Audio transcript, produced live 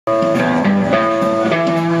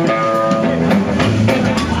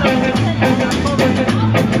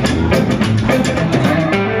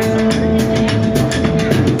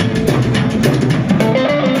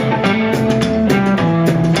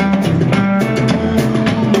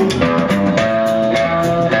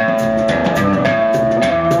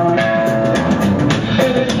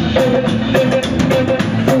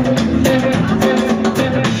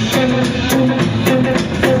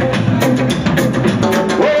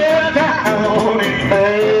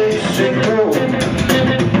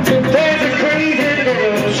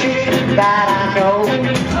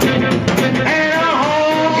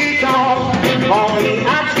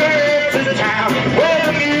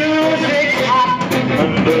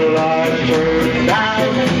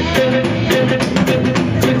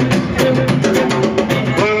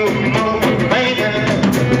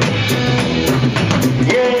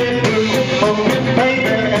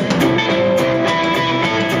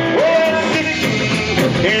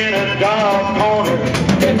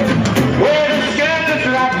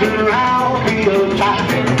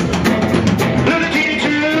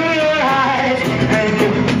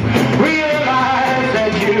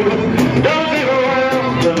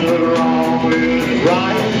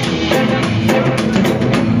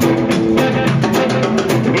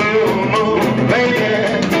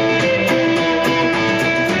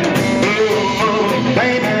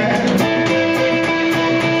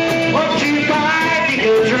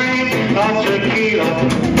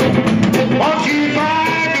Won't you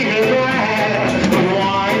buy me a glass of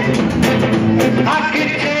wine? I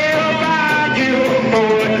could tell by you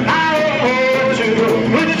for an hour or two.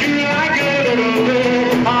 Would you like a little bit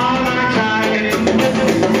of my time?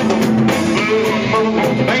 Blue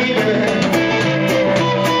moon, baby.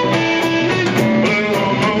 Blue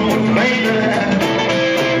moon, baby.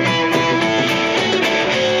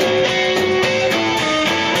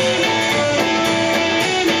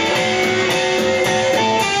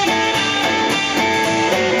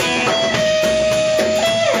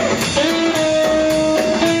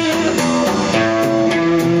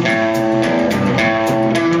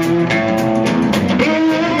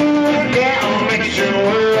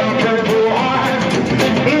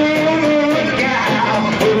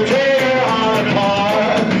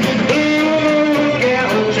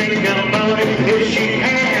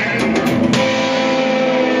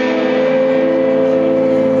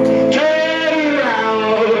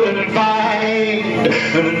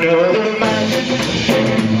 Another man.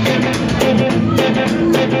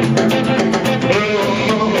 Blue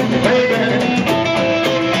moon, baby.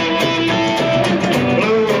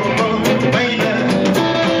 Blue moon, baby.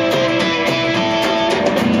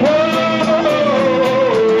 Whoa,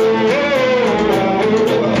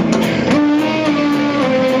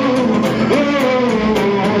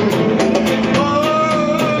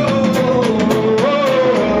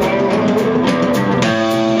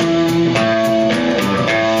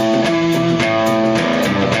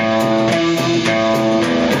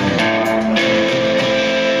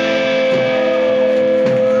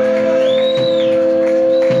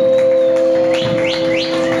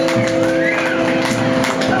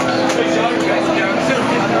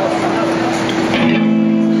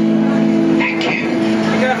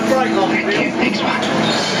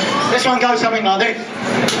 this one goes something like this.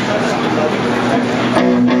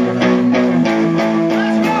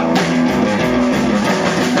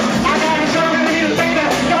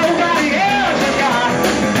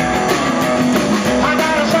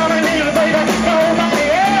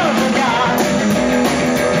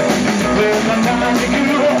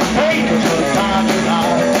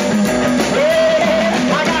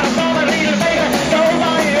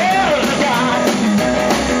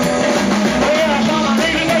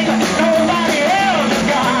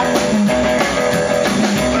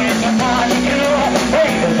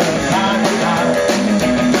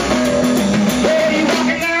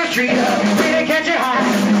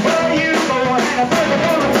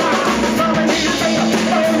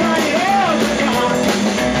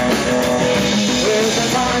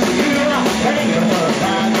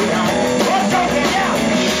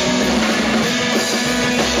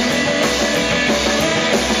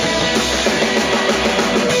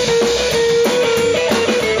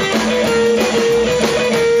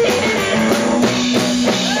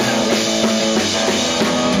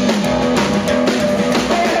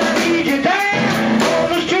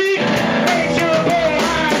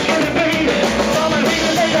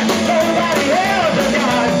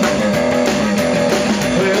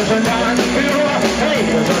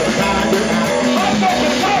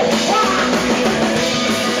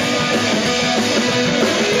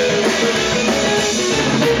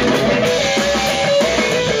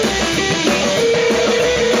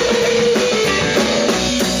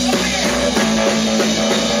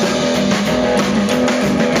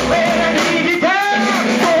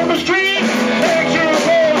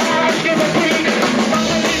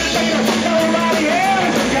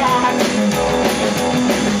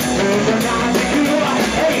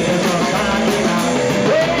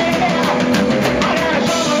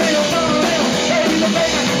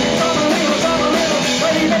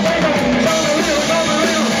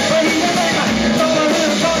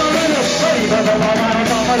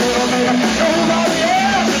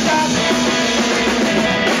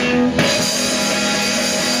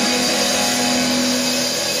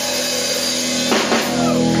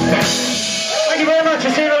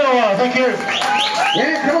 Thank you.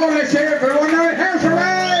 Yeah, come on, let's hear it for one night. House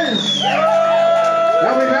arrest!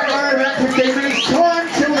 I'll be back later, about 15 minutes time.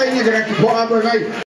 Till then, you're going to have to put up with me.